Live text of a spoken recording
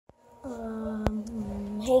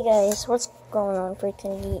Hey guys, what's going on,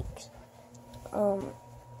 Freaking Geeks?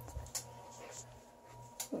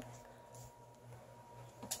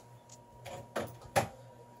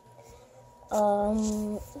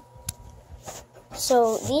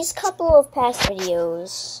 So these couple of past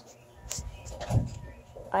videos,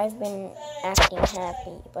 I've been acting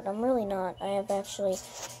happy, but I'm really not. I have actually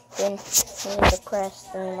been really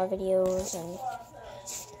depressed during my videos, and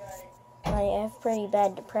I have pretty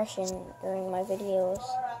bad depression during my videos.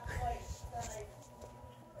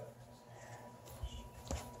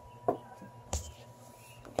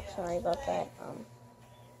 Sorry about that.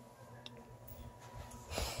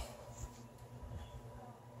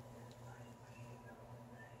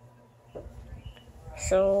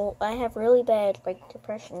 So I have really bad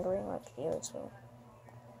depression during my videos. So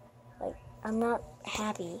I'm not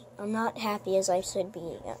happy. I'm not happy as I should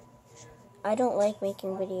be. I don't like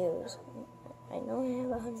making videos. I know I have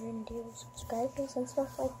 102 subscribers and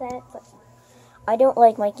stuff like that, but I don't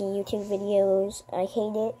like making YouTube videos. I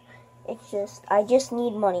hate it. I just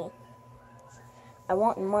need money. I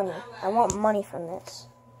want money. I want money from this.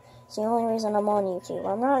 It's the only reason I'm on YouTube.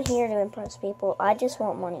 I'm not here to impress people. I just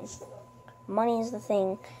want money. Money is the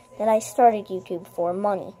thing that I started YouTube for.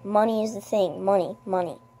 Money. Money is the thing. Money.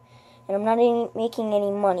 Money. And I'm not making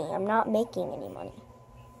any money. I'm not making any money.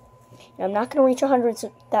 And I'm not going to reach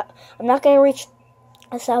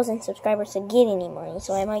 1,000 subscribers to get any money,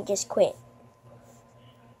 so I might just quit.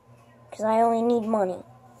 Because I only need money.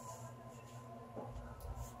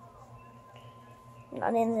 I'm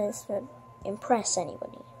not in this to impress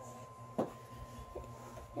anybody.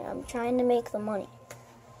 I'm trying to make the money.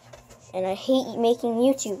 And I hate making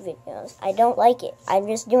YouTube videos. I don't like it. I'm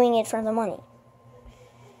just doing it for the money.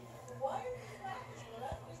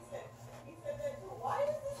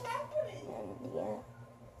 And yeah,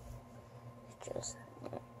 just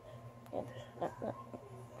I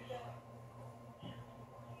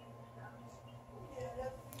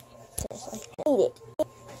hate it.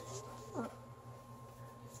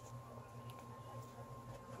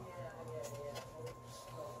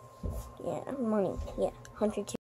 Yeah, money. Yeah, 102.